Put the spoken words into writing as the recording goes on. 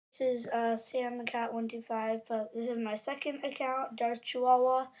this is Sam the Cat 125, but this is my second account, Darth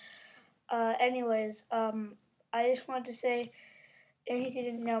Chihuahua. Anyways, I just wanted to say, in case you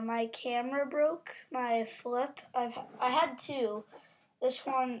didn't know, my camera broke, my flip. I had two. This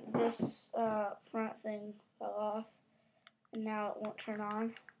front thing fell off, and now it won't turn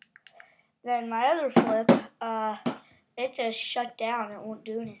on. Then my other flip, it just shut down. It won't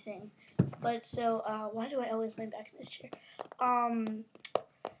do anything. But so, why do I always lay back in this chair?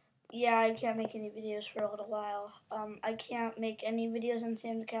 Yeah, I can't make any videos for a little while. I can't make any videos on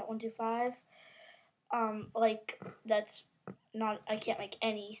Sam the Cat 125. I can't make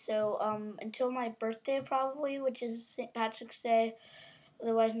any. So, until my birthday probably, which is St. Patrick's Day,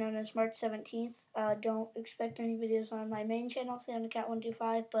 otherwise known as March 17th, don't expect any videos on my main channel, Sam the Cat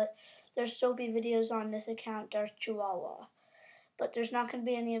 125, but there'll still be videos on this account, Darth Chihuahua. But there's not going to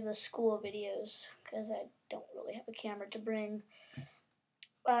be any of the school videos, because I don't really have a camera to bring.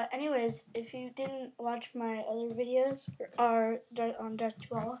 Anyways, if you didn't watch my other videos on Darth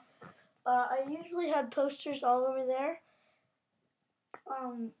Chihuahua, I usually had posters all over there.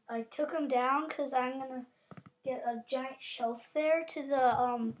 I took them down because I'm gonna get a giant shelf there to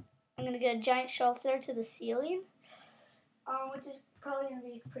the ceiling, which is probably gonna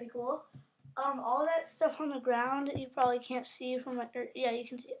be pretty cool. All that stuff on the ground you probably can't see from my, yeah, you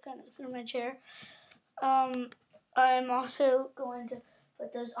can see it kind of through my chair. I'm also going to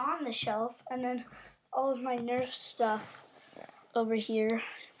put those on the shelf, and then all of my Nerf stuff over here. You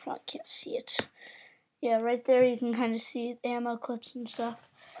probably can't see it. Yeah, right there you can kind of see ammo clips and stuff.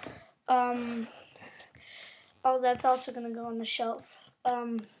 Oh, that's also gonna go on the shelf.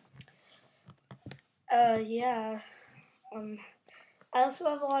 Yeah. I also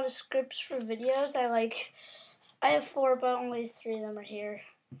have a lot of scripts for videos. I have 4, but only 3 of them are here.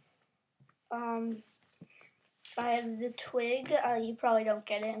 I have the twig. You probably don't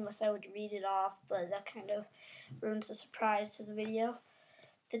get it unless I would read it off, but that kind of ruins the surprise to the video.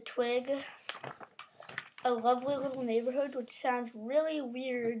 The twig, a lovely little neighborhood, which sounds really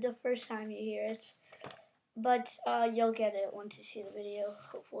weird the first time you hear it, but you'll get it once you see the video,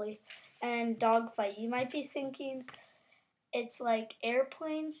 hopefully. And dogfight. You might be thinking it's like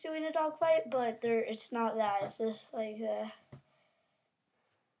airplanes doing a dogfight, but it's not that. It's just like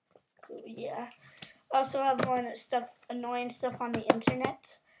yeah. I also have annoying stuff on the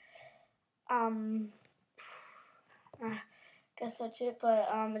internet. I guess that's it, but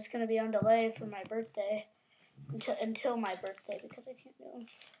it's gonna be on delay for my birthday until my birthday because I can't do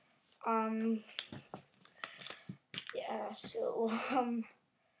them. Yeah, so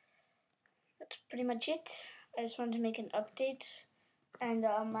that's pretty much it. I just wanted to make an update, and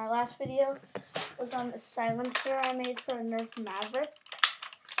my last video was on the silencer I made for a Nerf Maverick.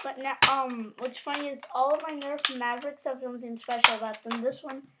 But now, what's funny is all of my Nerf Mavericks have something special about them. This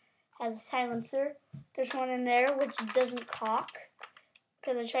one has a silencer. There's one in there which doesn't cock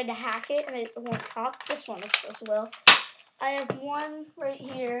because I tried to hack it and it won't cock. This one of course will. I have one right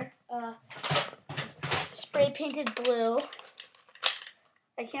here, spray painted blue.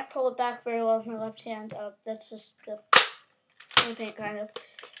 I can't pull it back very well with my left hand. That's just the spray paint kind of.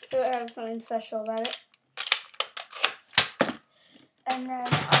 So it has something special about it. And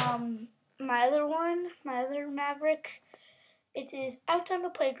then my other Maverick, it is out on the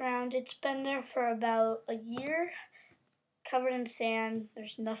playground. It's been there for about a year, covered in sand.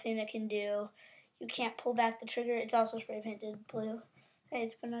 There's nothing it can do. You can't pull back the trigger. It's also spray painted blue. Hey,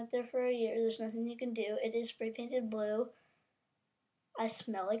 it's been out there for a year. There's nothing you can do. It is spray painted blue. I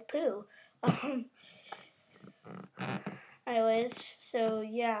smell like poo. Anyways, so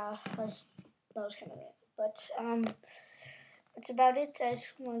yeah, that was kind of it. But that's about it. I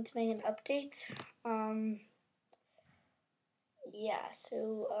just wanted to make an update. Yeah,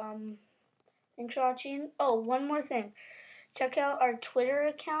 so thanks for watching. Oh, one more thing. Check out our Twitter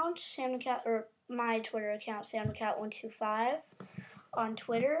account, Sam the Cat, or my Twitter account, Sam the Cat 125 on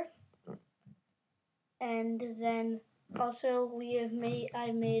Twitter. And then also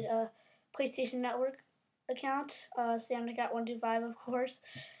I made a PlayStation Network account, Sam the Cat 125, of course.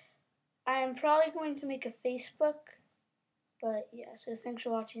 I am probably going to make a Facebook. But yeah, so thanks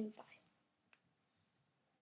for watching. Bye.